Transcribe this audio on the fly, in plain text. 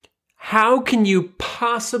How can you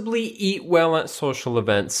possibly eat well at social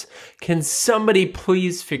events? Can somebody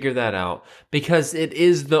please figure that out? Because it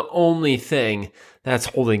is the only thing that's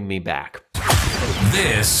holding me back.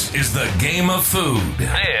 This is the Game of Food.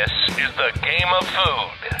 This is the Game of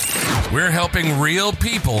Food. We're helping real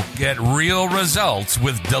people get real results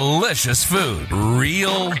with delicious food.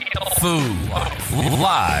 Real food.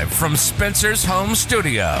 Live from Spencer's home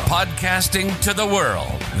studio, podcasting to the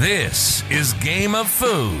world. This is Game of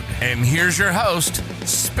Food. And here's your host,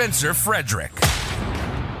 Spencer Frederick.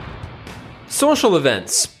 Social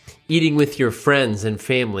events. Eating with your friends and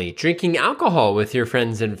family, drinking alcohol with your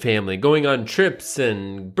friends and family, going on trips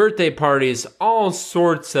and birthday parties, all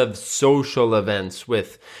sorts of social events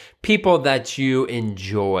with people that you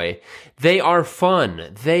enjoy. They are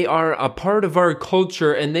fun. They are a part of our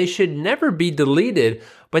culture and they should never be deleted,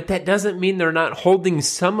 but that doesn't mean they're not holding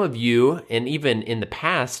some of you, and even in the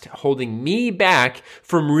past, holding me back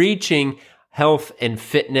from reaching health and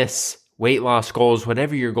fitness, weight loss goals,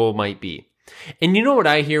 whatever your goal might be. And you know what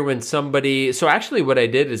I hear when somebody, so actually what I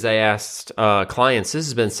did is I asked clients, this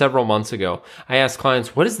has been several months ago, I asked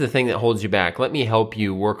clients, what is the thing that holds you back? Let me help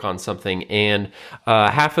you work on something. And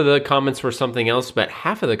half of the comments were something else, but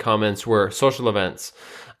half of the comments were social events.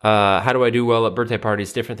 How do I do well at birthday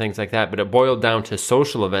parties, different things like that. But it boiled down to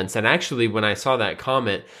social events. And actually when I saw that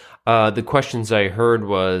comment, the questions I heard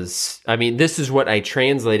was, this is what I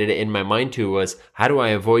translated it in my mind to was, how do I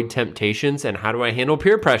avoid temptations and how do I handle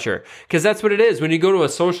peer pressure? Because that's what it is. When you go to a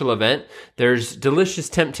social event, there's delicious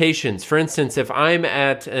temptations. For instance, if I'm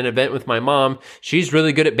at an event with my mom, she's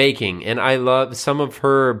really good at baking and I love some of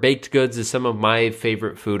her baked goods is some of my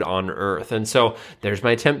favorite food on earth. And so there's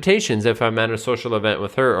my temptations if I'm at a social event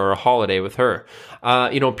with her or a holiday with her.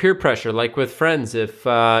 Peer pressure, like with friends, if,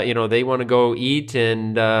 they want to go eat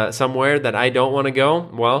and, somewhere that I don't want to go,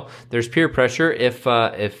 well, there's peer pressure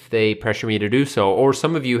if they pressure me to do so. Or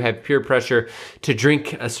some of you have peer pressure to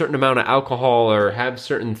drink a certain amount of alcohol or have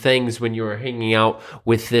certain things when you are hanging out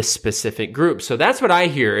with this specific group. So that's what I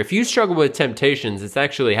hear. If you struggle with temptations, it's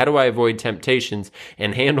actually how do I avoid temptations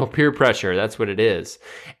and handle peer pressure? That's what it is.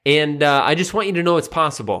 And I just want you to know it's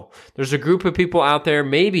possible. There's a group of people out there,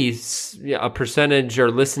 maybe a percentage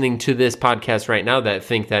are listening to this podcast right now that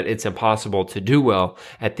think that it's impossible to do well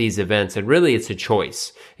at these events. And really, it's a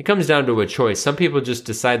choice. It comes down to a choice. Some people just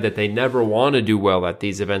decide that they never want to do well at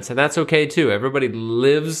these events, and that's okay too. Everybody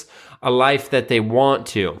lives a life that they want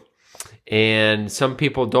to. And some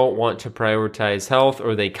people don't want to prioritize health,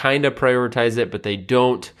 or they kind of prioritize it, but they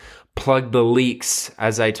don't plug the leaks,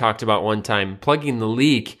 as I talked about one time. Plugging the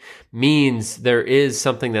leak means there is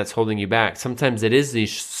something that's holding you back. Sometimes it is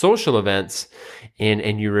these social events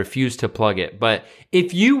and you refuse to plug it. But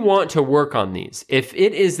if you want to work on these, if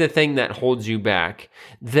it is the thing that holds you back,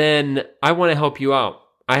 then I want to help you out.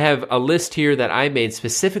 I have a list here that I made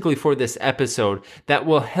specifically for this episode that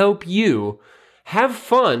will help you have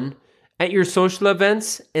fun at your social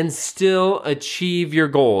events and still achieve your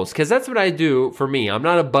goals. Because that's what I do for me. I'm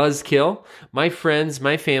not a buzzkill. My friends,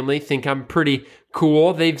 my family think I'm pretty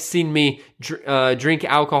cool. They've seen me drink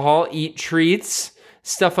alcohol, eat treats,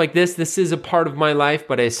 stuff like this. This is a part of my life,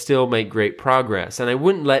 but I still make great progress. And I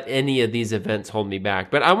wouldn't let any of these events hold me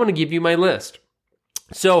back. But I want to give you my list.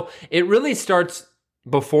 So it really starts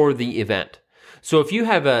before the event. So if you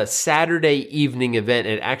have a Saturday evening event,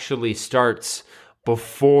 it actually starts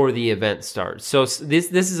before the event starts. So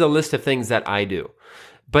this is a list of things that I do.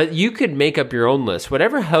 But you could make up your own list.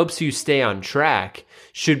 Whatever helps you stay on track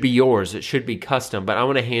should be yours. It should be custom, but I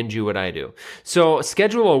want to hand you what I do. So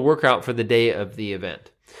schedule a workout for the day of the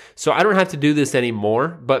event. So I don't have to do this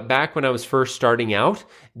anymore, but back when I was first starting out,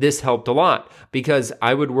 this helped a lot because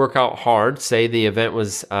I would work out hard. Say the event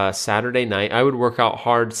was Saturday night. I would work out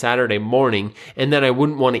hard Saturday morning, and then I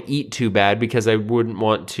wouldn't want to eat too bad because I wouldn't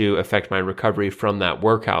want to affect my recovery from that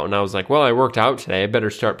workout. And I was like, well, I worked out today. I better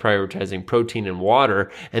start prioritizing protein and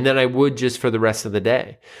water, and then I would just for the rest of the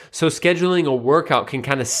day. So scheduling a workout can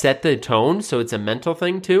kind of set the tone, so it's a mental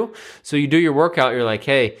thing too. So you do your workout, you're like,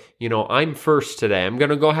 hey, I'm first today. I'm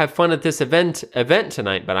going to go have fun at this event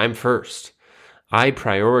tonight, but I'm first. I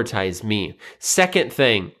prioritize me. Second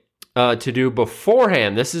thing to do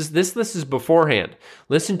beforehand, this list is beforehand.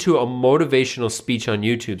 Listen to a motivational speech on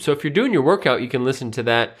YouTube. So if you're doing your workout, you can listen to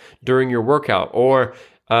that during your workout. Or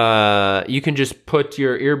you can just put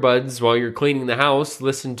your earbuds while you're cleaning the house,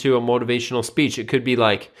 listen to a motivational speech. It could be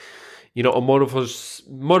like, a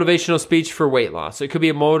motivational speech for weight loss. It could be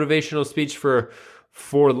a motivational speech for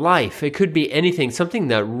life. It could be anything, something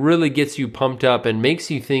that really gets you pumped up and makes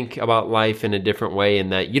you think about life in a different way,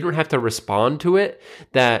 and that you don't have to respond to it,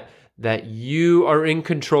 that that you are in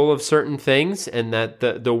control of certain things, and that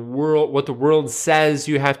the world, what the world says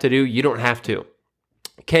you have to do, you don't have to.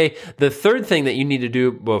 Okay, the third thing that you need to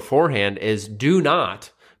do beforehand is do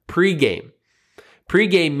not pregame.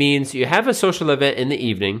 Pregame means you have a social event in the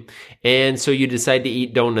evening, and so you decide to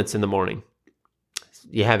eat donuts in the morning.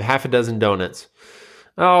 You have half a dozen donuts.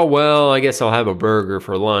 Oh, well, I guess I'll have a burger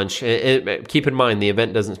for lunch. Keep in mind, the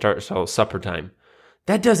event doesn't start until supper time.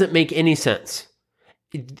 That doesn't make any sense.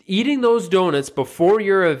 Eating those donuts before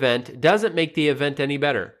your event doesn't make the event any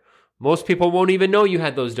better. Most people won't even know you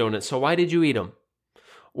had those donuts, so why did you eat them?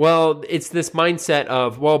 Well, it's this mindset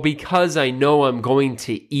of, well, because I know I'm going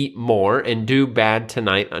to eat more and do bad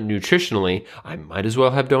tonight nutritionally, I might as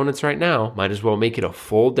well have donuts right now. Might as well make it a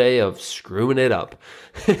full day of screwing it up.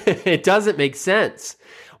 It doesn't make sense.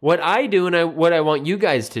 What I do and what I want you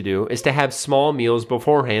guys to do is to have small meals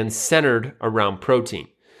beforehand centered around protein.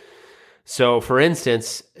 So, for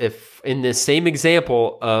instance, if in this same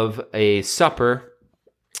example of a supper,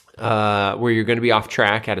 where you're going to be off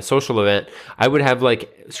track at a social event, I would have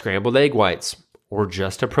like scrambled egg whites or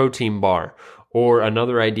just a protein bar. Or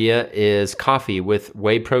another idea is coffee with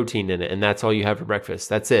whey protein in it, and that's all you have for breakfast.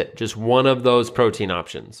 That's it. Just one of those protein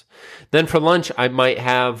options. Then for lunch, I might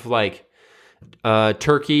have like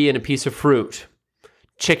turkey and a piece of fruit,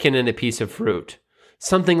 chicken and a piece of fruit.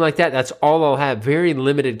 Something like that. That's all I'll have. Very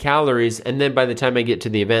limited calories. And then by the time I get to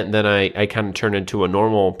the event, then I kind of turn into a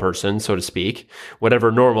normal person, so to speak,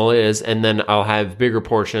 whatever normal is. And then I'll have bigger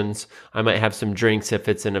portions. I might have some drinks if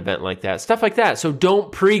it's an event like that. Stuff like that. So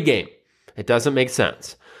don't pregame. It doesn't make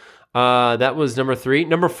sense. That was number 3.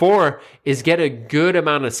 Number 4 is get a good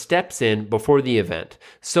amount of steps in before the event.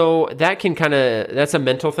 So that that's a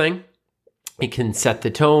mental thing. It can set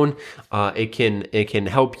the tone. It can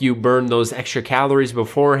help you burn those extra calories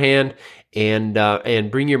beforehand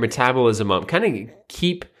and bring your metabolism up. Kind of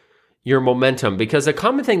keep your momentum, because a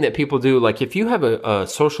common thing that people do, like if you have a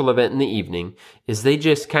social event in the evening, is they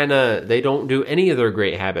just they don't do any of their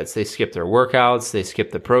great habits. They skip their workouts, they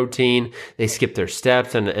skip the protein, they skip their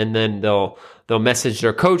steps, and then they'll message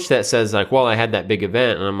their coach that says like, well, I had that big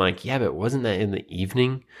event. And I'm like, yeah, but wasn't that in the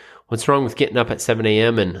evening? What's wrong with getting up at 7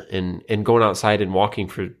 a.m. and going outside and walking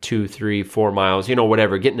for 2, 3, 4 miles,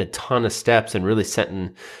 whatever, getting a ton of steps and really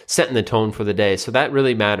setting the tone for the day. So that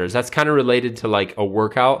really matters. That's kind of related to like a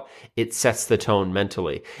workout. It sets the tone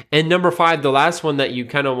mentally. And number 5, the last one that you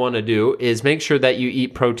kind of want to do is make sure that you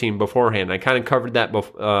eat protein beforehand. I kind of covered that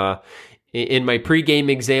in my pregame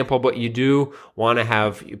example, but you do want to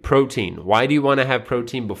have protein. Why do you want to have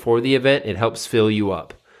protein before the event? It helps fill you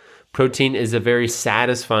up. Protein is a very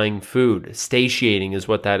satisfying food. Satiating is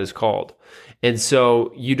what that is called. And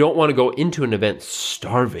so you don't want to go into an event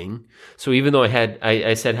starving. So even though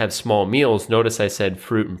I said have small meals, notice I said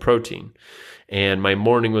fruit and protein. And my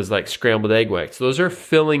morning was like scrambled egg whites. Those are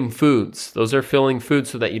filling foods. Those are filling foods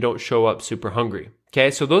so that you don't show up super hungry. Okay,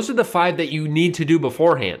 so those are the 5 that you need to do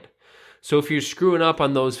beforehand. So if you're screwing up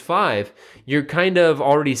on those 5, you're kind of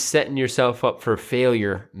already setting yourself up for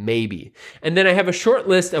failure, maybe. And then I have a short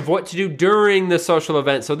list of what to do during the social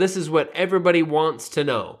event. So this is what everybody wants to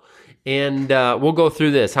know. And we'll go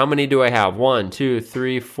through this. How many do I have? 1, 2,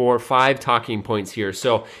 3, 4, 5 talking points here.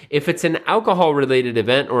 So if it's an alcohol-related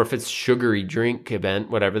event, or if it's sugary drink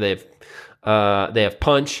event, whatever, they have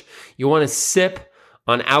punch, you want to sip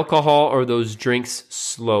on alcohol or those drinks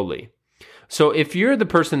slowly. So if you're the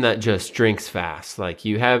person that just drinks fast, like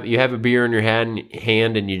you have a beer in your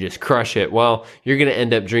hand and you just crush it, well, you're going to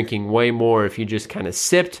end up drinking way more if you just kind of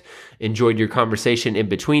sipped, enjoyed your conversation in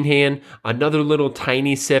between hand, another little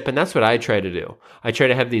tiny sip, and that's what I try to do. I try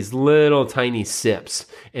to have these little tiny sips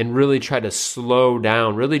and really try to slow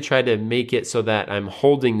down, really try to make it so that I'm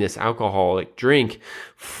holding this alcoholic drink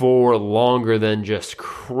for longer than just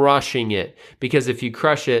crushing it. Because if you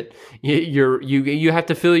crush it, you have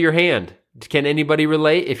to fill your hand. Can anybody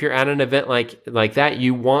relate? If you're at an event like that,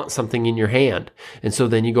 you want something in your hand. And so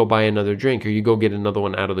then you go buy another drink or you go get another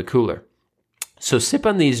one out of the cooler. So sip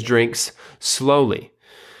on these drinks slowly.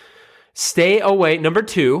 Stay away. Number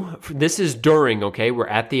 2, this is during, okay? We're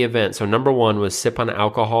at the event. So number 1 was sip on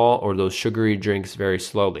alcohol or those sugary drinks very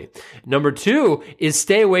slowly. Number 2 is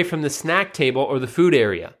stay away from the snack table or the food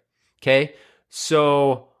area, okay?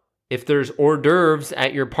 So if there's hors d'oeuvres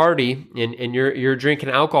at your party and you're drinking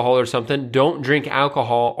alcohol or something, don't drink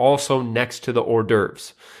alcohol also next to the hors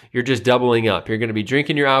d'oeuvres. You're just doubling up. You're going to be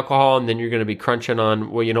drinking your alcohol and then you're going to be crunching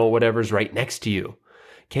on, whatever's right next to you.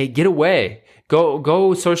 Okay, get away.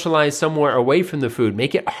 Go socialize somewhere away from the food.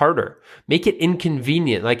 Make it harder. Make it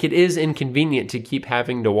inconvenient. Like it is inconvenient to keep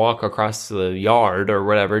having to walk across the yard or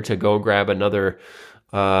whatever to go grab another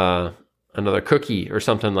another cookie or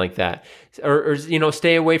something like that. Or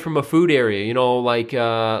stay away from a food area,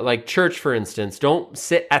 like church, for instance. Don't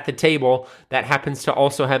sit at the table that happens to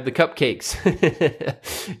also have the cupcakes.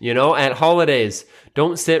 At holidays,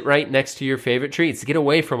 don't sit right next to your favorite treats. Get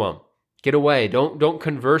away from them. Get away. Don't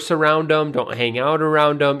converse around them. Don't hang out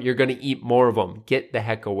around them. You're going to eat more of them. Get the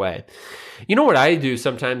heck away. You know what I do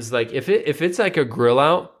sometimes? Like if it's like a grill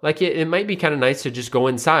out, like it might be kind of nice to just go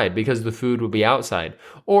inside because the food will be outside.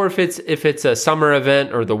 Or if it's a summer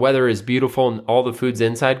event or the weather is beautiful and all the food's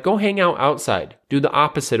inside, go hang out outside. Do the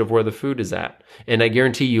opposite of where the food is at. And I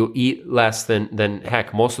guarantee you'll eat less than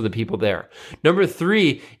heck most of the people there. Number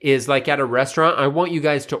 3 is like at a restaurant, I want you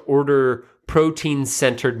guys to order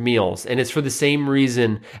protein-centered meals. And it's for the same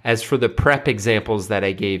reason as for the prep examples that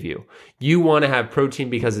I gave you. You want to have protein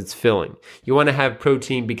because it's filling. You want to have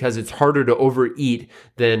protein because it's harder to overeat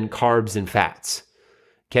than carbs and fats.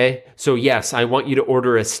 Okay? So yes, I want you to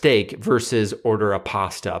order a steak versus order a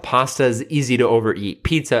pasta. Pasta is easy to overeat.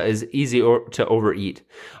 Pizza is easy to overeat.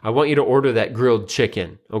 I want you to order that grilled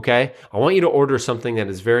chicken. Okay? I want you to order something that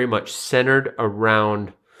is very much centered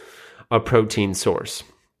around a protein source.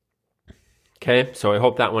 Okay, so I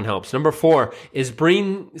hope that one helps. Number 4 is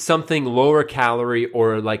bring something lower calorie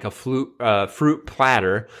or like a fruit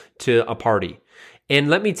platter to a party. And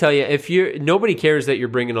let me tell you, nobody cares that you're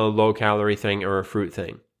bringing a low calorie thing or a fruit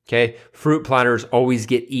thing. Okay, fruit platters always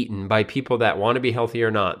get eaten by people that want to be healthy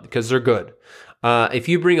or not because they're good. If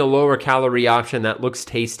you bring a lower calorie option that looks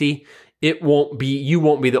tasty, you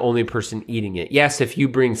won't be the only person eating it. Yes, if you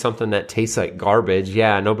bring something that tastes like garbage,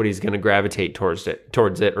 nobody's going to gravitate towards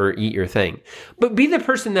it or eat your thing. But be the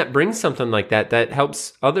person that brings something like that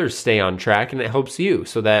helps others stay on track and it helps you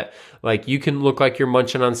so that like you can look like you're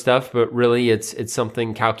munching on stuff, but really it's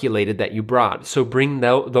something calculated that you brought. So bring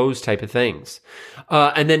those type of things.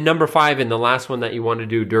 And then number 5, and the last one that you want to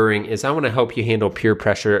do during is I want to help you handle peer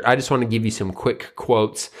pressure. I just want to give you some quick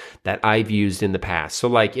quotes that I've used in the past. So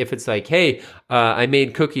like if it's like, hey, I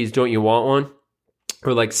made cookies, don't you want one?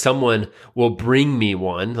 Or like someone will bring me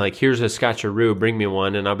one, like here's a scotcheroo, bring me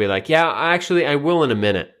one. And I'll be like, yeah, actually I will in a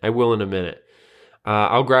minute.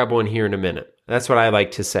 I'll grab one here in a minute. That's what I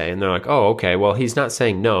like to say. And they're like, oh, okay, well, he's not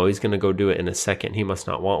saying no. He's going to go do it in a second. He must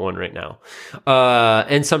not want one right now.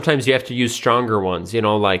 And sometimes you have to use stronger ones,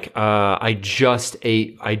 like I just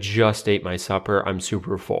ate my supper. I'm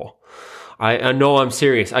super full. I know I'm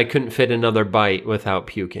serious. I couldn't fit another bite without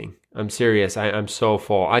puking. I'm serious. I'm so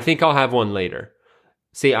full. I think I'll have one later.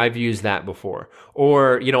 See, I've used that before.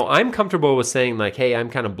 Or, I'm comfortable with saying like, hey, I'm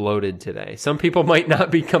kind of bloated today. Some people might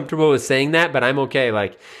not be comfortable with saying that, but I'm okay.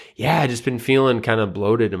 Like, yeah, I just been feeling kind of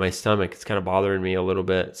bloated in my stomach. It's kind of bothering me a little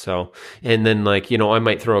bit. So, and then like, I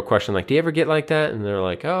might throw a question like, do you ever get like that? And they're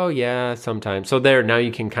like, oh yeah, sometimes. So now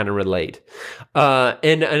you can kind of relate.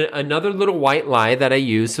 And another little white lie that I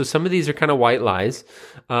use. So some of these are kind of white lies,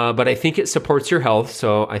 but I think it supports your health.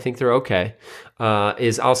 So I think they're okay.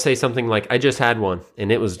 Is I'll say something like, I just had one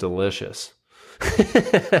and it was delicious.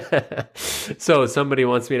 So somebody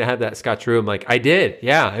wants me to have that scotcheroo. I'm like, I did.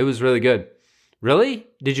 Yeah, it was really good. Really?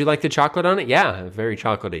 Did you like the chocolate on it? Yeah, very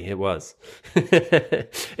chocolatey. It was.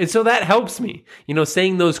 And so that helps me.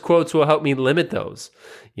 Saying those quotes will help me limit those,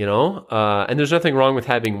 and there's nothing wrong with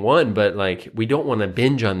having one, but like we don't want to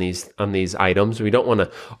binge on these items. We don't want to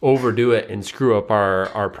overdo it and screw up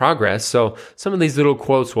our progress. So some of these little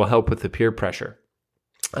quotes will help with the peer pressure.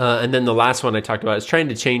 And then the last one I talked about is trying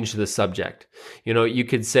to change the subject. You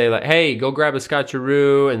could say like, hey, go grab a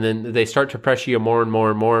scotcheroo. And then they start to pressure you more and more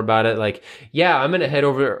and more about it. Like, yeah, I'm going to head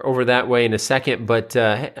over that way in a second. But,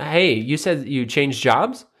 hey, you said you changed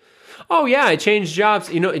jobs? Oh yeah, I changed jobs.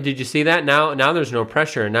 Did you see that? Now there's no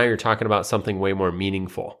pressure. And now you're talking about something way more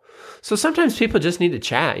meaningful. So sometimes people just need to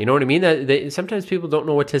chat. You know what I mean? Sometimes people don't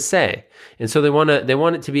know what to say. And so they want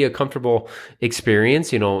it to be a comfortable experience.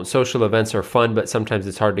 Social events are fun, but sometimes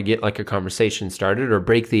it's hard to get like a conversation started or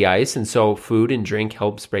break the ice. And so food and drink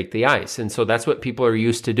helps break the ice. And so that's what people are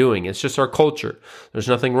used to doing. It's just our culture. There's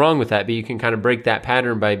nothing wrong with that, but you can kind of break that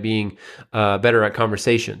pattern by being better at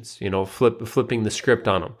conversations, flipping the script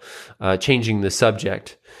on them, changing the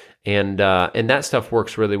subject. And that stuff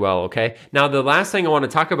works really well, okay? Now, the last thing I want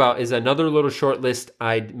to talk about is another little short list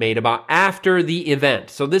I made about after the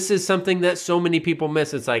event. So this is something that so many people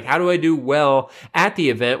miss. It's like, how do I do well at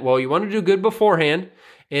the event? Well, you want to do good beforehand,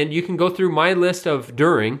 and you can go through my list of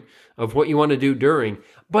what you want to do during.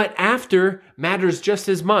 But after matters just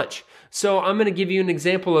as much. So I'm going to give you an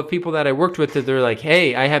example of people that I worked with that they're like,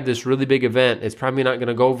 hey, I have this really big event. It's probably not going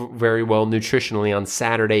to go very well nutritionally on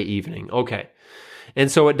Saturday evening. Okay. And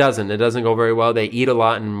so it doesn't go very well. They eat a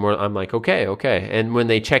lot and I'm like, okay. And when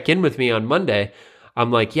they check in with me on Monday,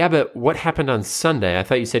 I'm like, yeah, but what happened on Sunday? I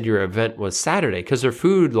thought you said your event was Saturday, because their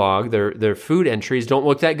food log, their food entries don't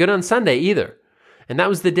look that good on Sunday either. And that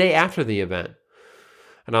was the day after the event.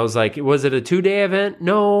 And I was like, was it a 2-day event?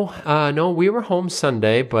 No, we were home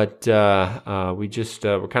Sunday, but we just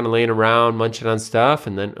were kind of laying around munching on stuff,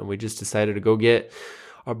 and then we just decided to go get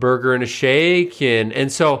a burger and a shake,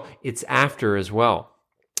 and so it's after as well.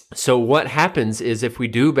 So what happens is if we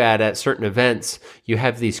do bad at certain events, you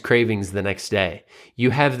have these cravings the next day.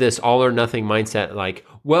 You have this all or nothing mindset like,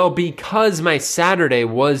 well, because my Saturday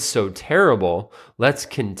was so terrible, let's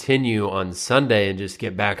continue on Sunday and just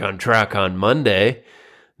get back on track on Monday.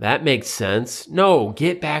 That makes sense. No,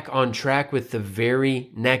 get back on track with the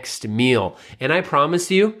very next meal. And I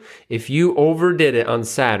promise you, if you overdid it on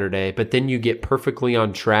Saturday, but then you get perfectly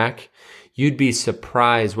on track, you'd be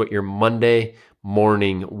surprised what your Monday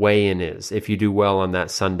morning weigh-in is if you do well on that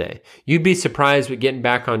Sunday. You'd be surprised with getting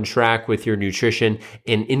back on track with your nutrition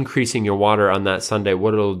and increasing your water on that Sunday,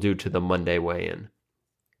 what it'll do to the Monday weigh-in.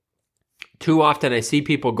 Too often I see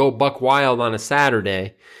people go buck wild on a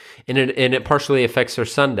Saturday and it partially affects their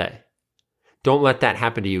Sunday. Don't let that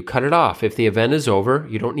happen to you. Cut it off. If the event is over,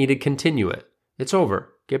 you don't need to continue it. It's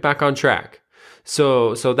over. Get back on track.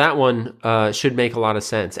 So that one should make a lot of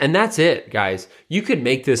sense. And that's it, guys. You could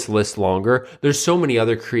make this list longer. There's so many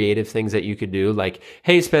other creative things that you could do. Like,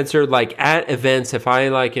 hey, Spencer, like at events, if I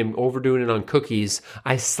like am overdoing it on cookies,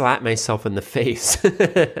 I slap myself in the face,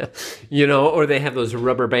 or they have those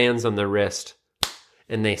rubber bands on their wrist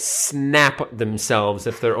and they snap themselves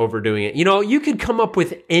if they're overdoing it. You could come up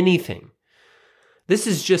with anything. This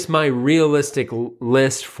is just my realistic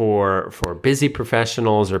list for busy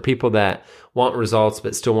professionals or people that want results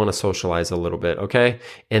but still want to socialize a little bit, okay?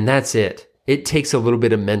 And that's it. It takes a little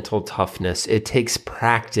bit of mental toughness. It takes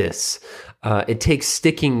practice. It takes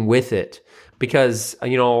sticking with it because,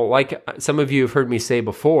 like some of you have heard me say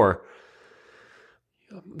before,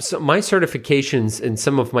 so my certifications and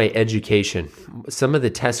some of my education, some of the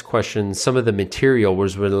test questions, some of the material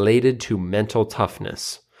was related to mental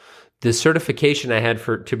toughness. The certification I had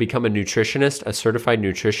to become a nutritionist, a certified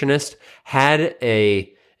nutritionist, had an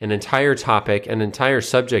entire topic, an entire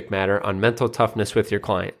subject matter on mental toughness with your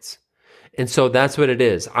clients. And so that's what it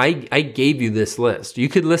is. I gave you this list. You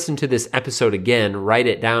could listen to this episode again, write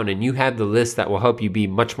it down, and you have the list that will help you be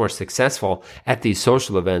much more successful at these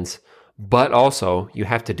social events. But also, you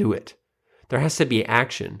have to do it. There has to be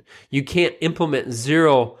action. You can't implement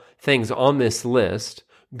 0 things on this list.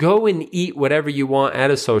 Go and eat whatever you want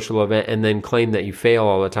at a social event and then claim that you fail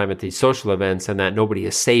all the time at these social events and that nobody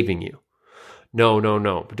is saving you. No.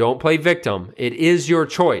 Don't play victim. It is your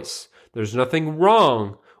choice. There's nothing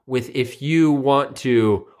wrong with if you want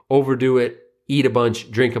to overdo it, eat a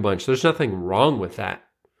bunch, drink a bunch. There's nothing wrong with that.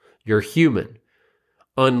 You're human.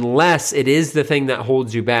 Unless it is the thing that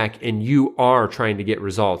holds you back and you are trying to get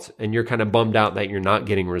results and you're kind of bummed out that you're not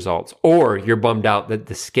getting results, or you're bummed out that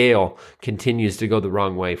the scale continues to go the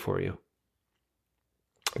wrong way for you,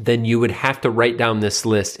 then you would have to write down this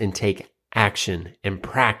list and take action and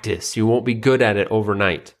practice. You won't be good at it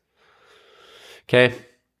overnight. Okay?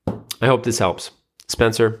 I hope this helps.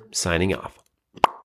 Spencer, signing off.